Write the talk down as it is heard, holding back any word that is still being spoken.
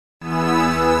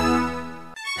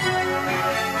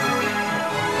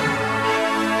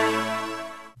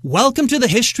Welcome to the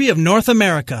History of North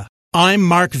America. I'm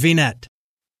Mark Vinette.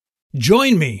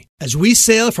 Join me as we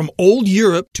sail from old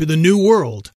Europe to the New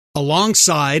World,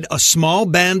 alongside a small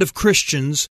band of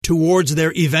Christians towards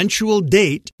their eventual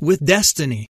date with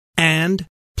destiny and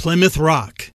Plymouth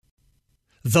Rock.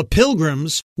 The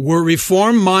Pilgrims were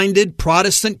reform-minded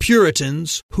Protestant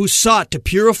Puritans who sought to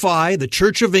purify the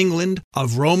Church of England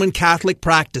of Roman Catholic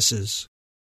practices.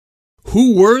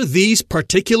 Who were these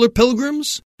particular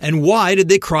pilgrims, and why did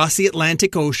they cross the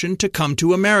Atlantic Ocean to come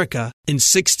to America in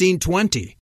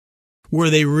 1620?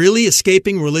 Were they really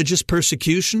escaping religious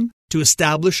persecution to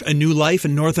establish a new life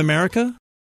in North America?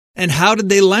 And how did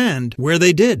they land where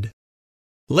they did?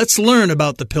 Let's learn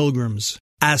about the Pilgrims,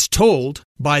 as told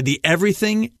by the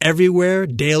Everything Everywhere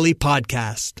Daily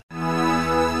podcast.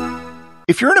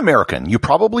 If you're an American, you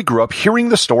probably grew up hearing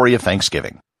the story of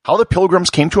Thanksgiving, how the Pilgrims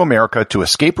came to America to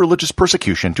escape religious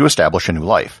persecution to establish a new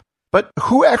life. But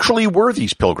who actually were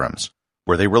these Pilgrims?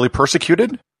 Were they really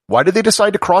persecuted? Why did they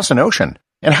decide to cross an ocean?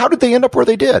 And how did they end up where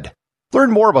they did? Learn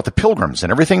more about the Pilgrims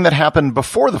and everything that happened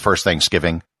before the first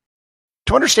Thanksgiving.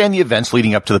 To understand the events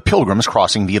leading up to the Pilgrims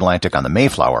crossing the Atlantic on the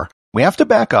Mayflower, we have to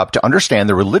back up to understand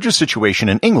the religious situation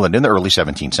in England in the early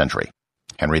 17th century.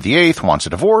 Henry VIII wants a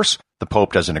divorce, the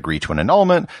Pope doesn't agree to an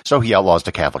annulment, so he outlaws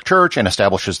the Catholic Church and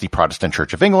establishes the Protestant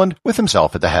Church of England with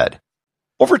himself at the head.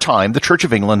 Over time, the Church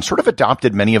of England sort of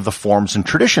adopted many of the forms and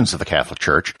traditions of the Catholic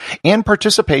Church, and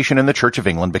participation in the Church of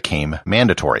England became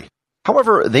mandatory.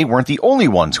 However, they weren't the only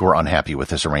ones who were unhappy with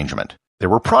this arrangement. There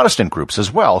were Protestant groups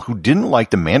as well who didn't like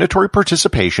the mandatory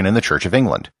participation in the Church of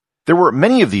England. There were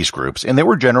many of these groups, and they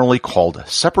were generally called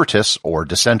separatists or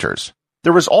dissenters.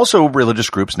 There was also religious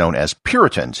groups known as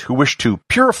Puritans who wished to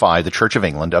purify the Church of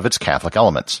England of its Catholic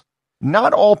elements.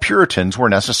 Not all Puritans were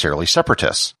necessarily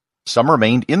separatists. Some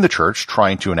remained in the church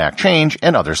trying to enact change,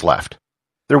 and others left.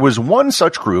 There was one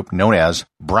such group known as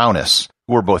Brownists,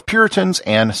 who were both Puritans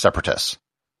and separatists.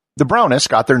 The Brownists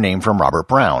got their name from Robert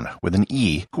Brown, with an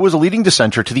E, who was a leading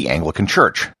dissenter to the Anglican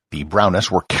Church. The Brownists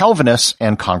were Calvinists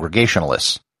and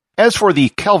Congregationalists. As for the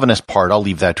Calvinist part, I'll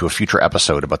leave that to a future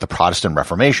episode about the Protestant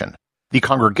Reformation. The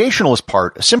Congregationalist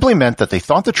part simply meant that they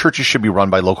thought the churches should be run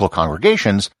by local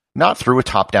congregations, not through a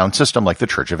top-down system like the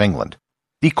Church of England.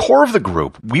 The core of the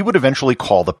group we would eventually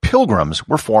call the Pilgrims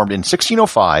were formed in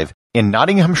 1605 in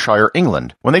Nottinghamshire,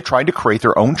 England, when they tried to create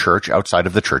their own church outside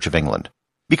of the Church of England.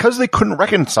 Because they couldn't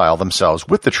reconcile themselves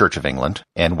with the Church of England,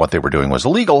 and what they were doing was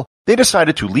illegal, they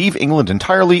decided to leave England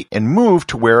entirely and move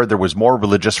to where there was more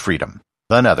religious freedom,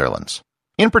 the Netherlands.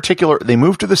 In particular, they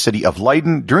moved to the city of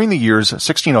Leiden during the years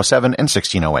 1607 and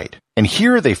 1608, and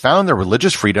here they found the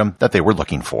religious freedom that they were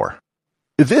looking for.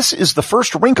 This is the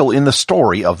first wrinkle in the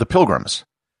story of the Pilgrims.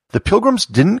 The Pilgrims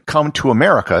didn't come to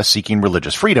America seeking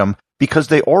religious freedom because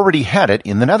they already had it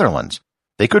in the Netherlands.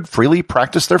 They could freely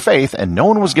practice their faith, and no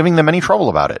one was giving them any trouble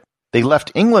about it. They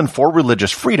left England for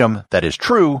religious freedom, that is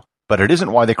true, but it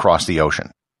isn't why they crossed the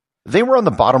ocean. They were on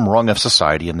the bottom rung of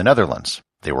society in the Netherlands.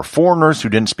 They were foreigners who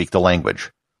didn't speak the language.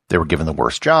 They were given the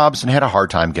worst jobs and had a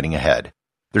hard time getting ahead.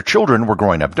 Their children were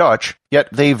growing up Dutch, yet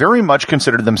they very much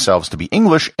considered themselves to be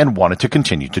English and wanted to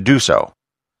continue to do so.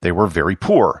 They were very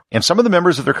poor, and some of the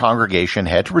members of their congregation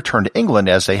had to return to England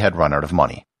as they had run out of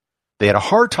money. They had a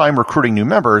hard time recruiting new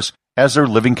members as their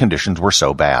living conditions were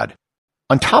so bad.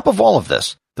 On top of all of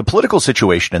this, the political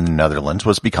situation in the Netherlands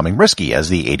was becoming risky as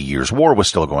the 80 Years' War was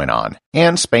still going on,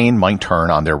 and Spain might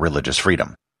turn on their religious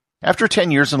freedom. After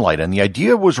 10 years in Leiden, the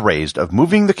idea was raised of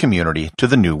moving the community to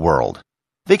the New World.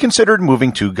 They considered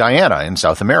moving to Guyana in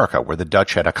South America, where the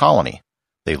Dutch had a colony.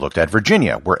 They looked at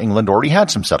Virginia, where England already had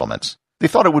some settlements. They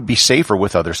thought it would be safer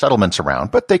with other settlements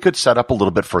around, but they could set up a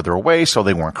little bit further away so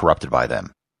they weren't corrupted by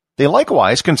them. They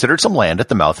likewise considered some land at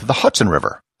the mouth of the Hudson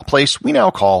River, a place we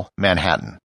now call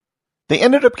Manhattan. They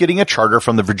ended up getting a charter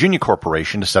from the Virginia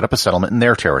Corporation to set up a settlement in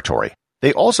their territory.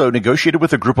 They also negotiated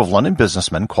with a group of London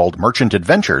businessmen called Merchant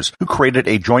Adventures, who created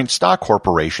a joint stock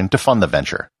corporation to fund the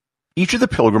venture. Each of the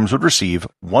Pilgrims would receive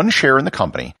one share in the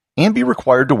company and be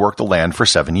required to work the land for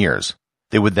 7 years.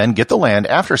 They would then get the land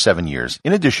after 7 years,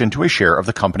 in addition to a share of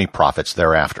the company profits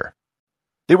thereafter.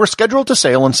 They were scheduled to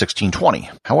sail in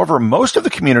 1620. However, most of the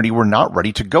community were not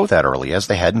ready to go that early as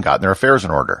they hadn't gotten their affairs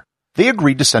in order. They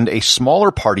agreed to send a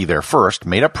smaller party there first,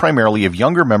 made up primarily of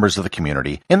younger members of the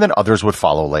community, and then others would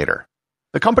follow later.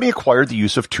 The company acquired the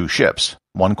use of 2 ships.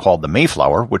 One called the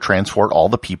Mayflower would transport all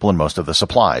the people and most of the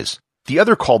supplies. The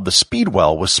other, called the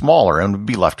Speedwell, was smaller and would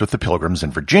be left with the Pilgrims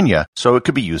in Virginia, so it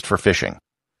could be used for fishing.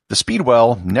 The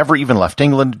Speedwell never even left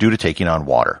England due to taking on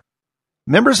water.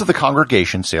 Members of the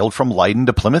congregation sailed from Leiden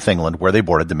to Plymouth, England, where they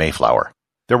boarded the Mayflower.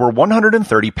 There were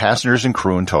 130 passengers and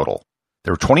crew in total.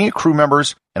 There were 28 crew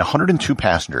members and 102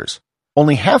 passengers.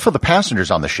 Only half of the passengers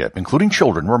on the ship, including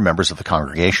children, were members of the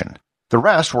congregation. The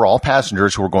rest were all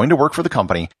passengers who were going to work for the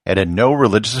company and had no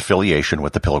religious affiliation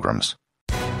with the Pilgrims.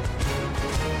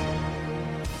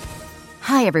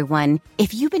 Hi, everyone.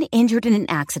 If you've been injured in an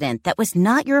accident that was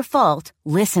not your fault,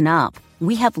 listen up.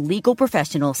 We have legal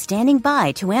professionals standing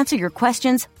by to answer your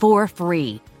questions for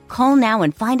free. Call now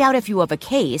and find out if you have a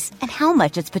case and how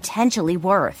much it's potentially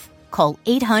worth. Call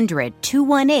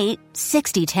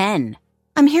 800-218-6010.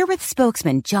 I'm here with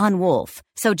spokesman John Wolf.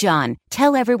 So, John,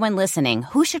 tell everyone listening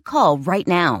who should call right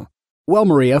now. Well,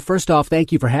 Maria, first off,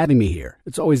 thank you for having me here.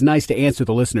 It's always nice to answer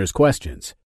the listeners'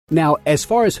 questions. Now, as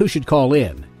far as who should call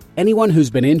in, anyone who's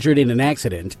been injured in an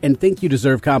accident and think you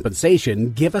deserve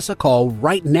compensation, give us a call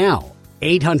right now.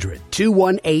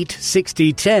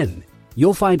 800-218-6010.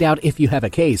 You'll find out if you have a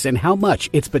case and how much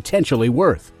it's potentially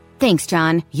worth. Thanks,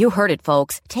 John. You heard it,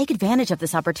 folks. Take advantage of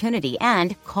this opportunity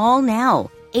and call now.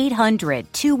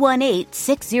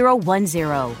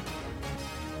 800-218-6010.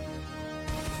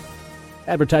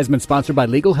 Advertisement sponsored by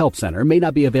Legal Help Center, may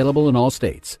not be available in all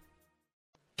states.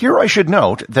 Here I should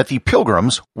note that the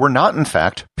Pilgrims were not, in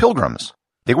fact, pilgrims.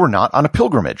 They were not on a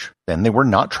pilgrimage, and they were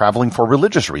not traveling for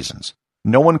religious reasons.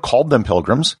 No one called them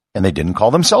pilgrims, and they didn't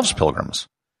call themselves pilgrims.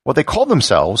 What they called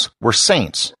themselves were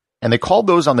saints, and they called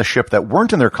those on the ship that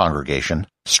weren't in their congregation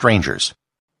strangers.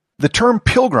 The term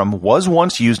pilgrim was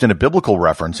once used in a biblical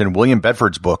reference in William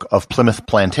Bedford's book of Plymouth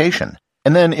Plantation,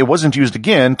 and then it wasn't used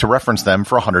again to reference them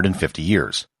for 150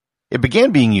 years. It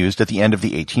began being used at the end of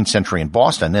the 18th century in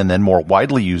Boston and then more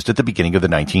widely used at the beginning of the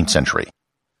 19th century.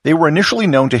 They were initially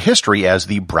known to history as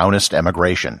the Brownist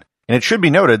Emigration, and it should be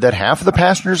noted that half of the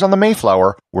passengers on the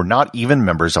Mayflower were not even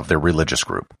members of their religious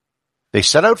group. They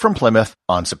set out from Plymouth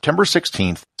on September 16,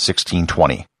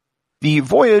 1620. The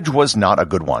voyage was not a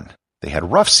good one. They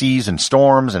had rough seas and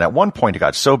storms, and at one point it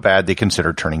got so bad they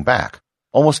considered turning back.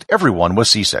 Almost everyone was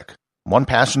seasick. One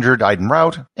passenger died en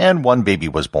route, and one baby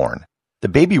was born. The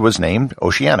baby was named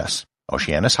Oceanus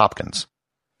Hopkins.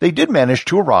 They did manage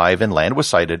to arrive, and land was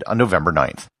sighted on November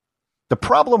 9th. The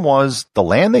problem was the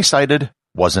land they sighted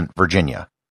wasn't Virginia.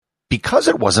 Because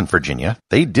it wasn't Virginia,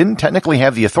 they didn't technically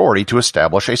have the authority to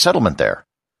establish a settlement there.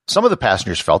 Some of the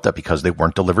passengers felt that because they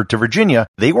weren't delivered to Virginia,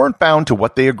 they weren't bound to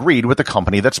what they agreed with the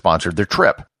company that sponsored their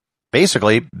trip.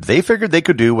 Basically, they figured they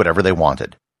could do whatever they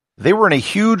wanted. They were in a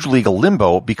huge legal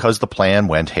limbo because the plan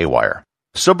went haywire.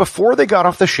 So before they got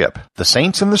off the ship, the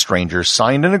saints and the strangers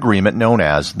signed an agreement known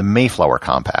as the Mayflower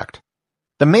Compact.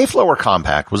 The Mayflower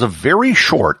Compact was a very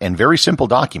short and very simple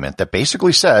document that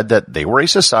basically said that they were a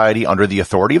society under the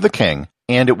authority of the king,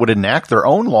 and it would enact their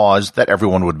own laws that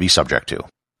everyone would be subject to.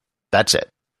 That's it.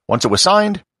 Once it was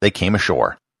signed, they came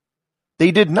ashore.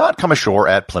 They did not come ashore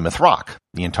at Plymouth Rock.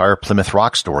 The entire Plymouth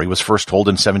Rock story was first told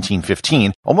in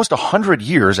 1715, almost 100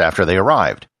 years after they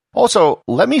arrived. Also,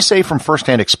 let me say from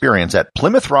firsthand experience that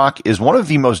Plymouth Rock is one of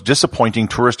the most disappointing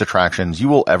tourist attractions you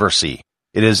will ever see.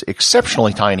 It is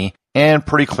exceptionally tiny and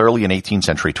pretty clearly an 18th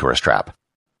century tourist trap.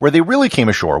 Where they really came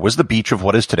ashore was the beach of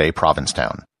what is today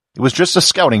Provincetown. It was just a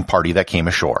scouting party that came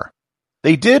ashore.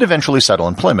 They did eventually settle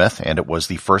in Plymouth, and it was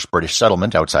the first British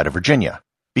settlement outside of Virginia.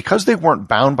 Because they weren't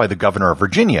bound by the governor of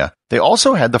Virginia, they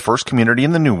also had the first community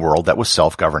in the New World that was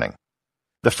self-governing.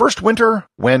 The first winter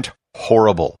went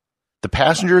horrible. The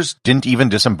passengers didn't even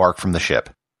disembark from the ship.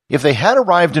 If they had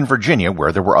arrived in Virginia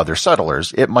where there were other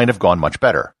settlers, it might have gone much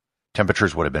better.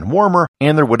 Temperatures would have been warmer,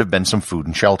 and there would have been some food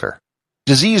and shelter.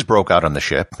 Disease broke out on the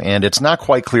ship, and it's not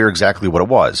quite clear exactly what it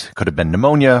was. It could have been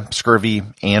pneumonia, scurvy,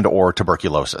 and/or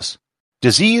tuberculosis.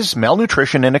 Disease,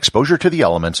 malnutrition, and exposure to the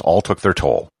elements all took their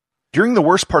toll. During the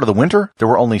worst part of the winter, there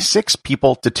were only 6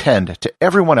 people to tend to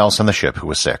everyone else on the ship who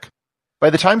was sick.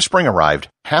 By the time spring arrived,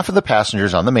 half of the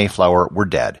passengers on the Mayflower were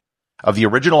dead. Of the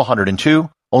original 102,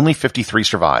 only 53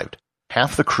 survived.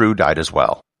 Half the crew died as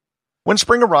well. When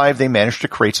spring arrived, they managed to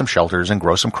create some shelters and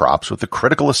grow some crops with the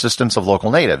critical assistance of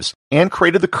local natives, and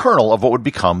created the kernel of what would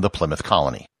become the Plymouth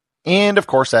colony. And of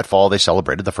course, that fall they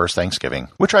celebrated the first Thanksgiving,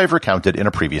 which I have recounted in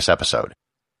a previous episode.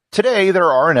 Today,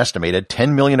 there are an estimated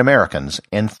 10 million Americans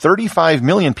and 35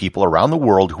 million people around the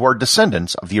world who are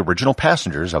descendants of the original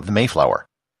passengers of the Mayflower.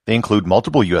 They include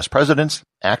multiple U.S. presidents,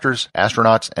 actors,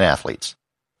 astronauts, and athletes.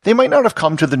 They might not have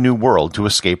come to the New World to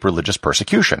escape religious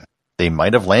persecution. They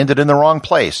might have landed in the wrong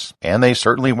place, and they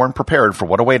certainly weren't prepared for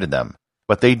what awaited them.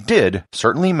 But they did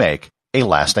certainly make a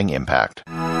lasting impact.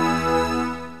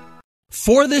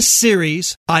 For this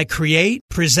series, I create,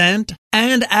 present,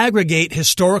 and aggregate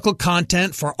historical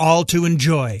content for all to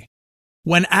enjoy.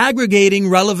 When aggregating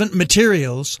relevant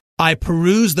materials, I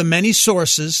peruse the many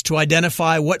sources to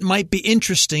identify what might be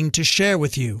interesting to share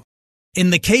with you. In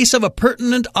the case of a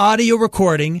pertinent audio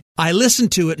recording, I listen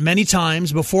to it many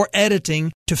times before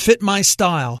editing to fit my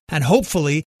style and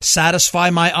hopefully satisfy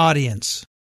my audience.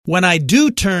 When I do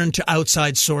turn to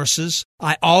outside sources,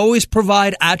 I always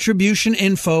provide attribution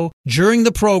info during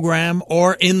the program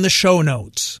or in the show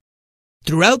notes.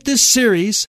 Throughout this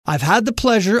series, I've had the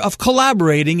pleasure of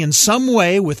collaborating in some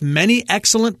way with many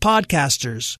excellent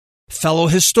podcasters, fellow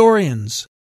historians,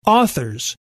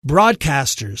 authors,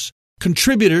 broadcasters,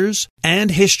 contributors, and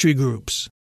history groups.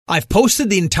 I've posted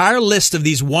the entire list of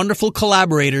these wonderful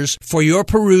collaborators for your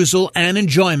perusal and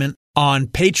enjoyment on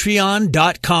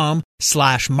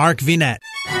patreon.com/MarkVinette.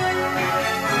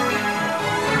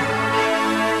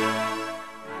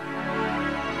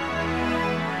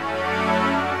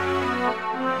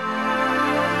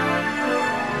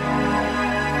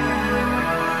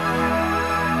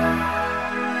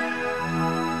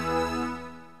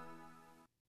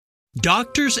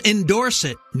 Doctors endorse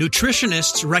it,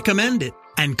 nutritionists recommend it,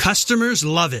 and customers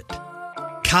love it.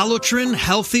 Calotrin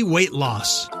Healthy Weight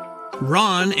Loss.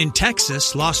 Ron in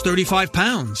Texas lost 35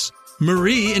 pounds.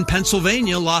 Marie in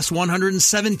Pennsylvania lost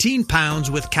 117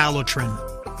 pounds with Calotrin.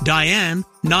 Diane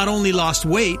not only lost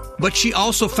weight, but she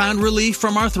also found relief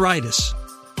from arthritis.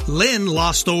 Lynn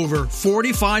lost over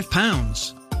 45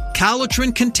 pounds.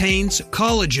 Calotrin contains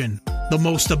collagen, the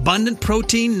most abundant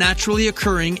protein naturally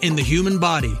occurring in the human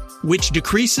body, which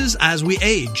decreases as we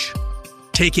age.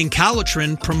 Taking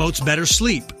Calotrin promotes better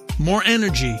sleep, more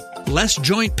energy, less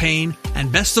joint pain,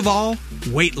 and best of all,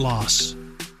 weight loss.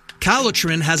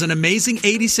 Calotrin has an amazing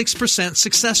 86%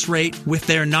 success rate with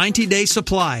their 90-day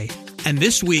supply. And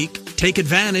this week, take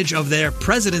advantage of their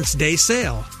President's Day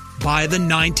sale. Buy the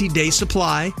 90-day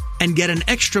supply and get an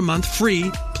extra month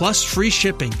free plus free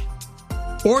shipping.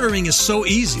 Ordering is so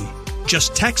easy.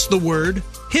 Just text the word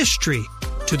HISTORY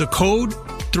to the code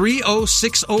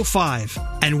 30605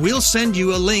 and we'll send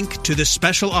you a link to this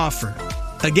special offer.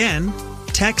 Again,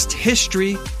 text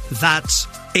HISTORY, that's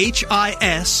HISTORY,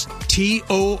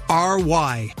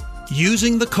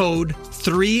 using the code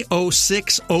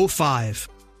 30605.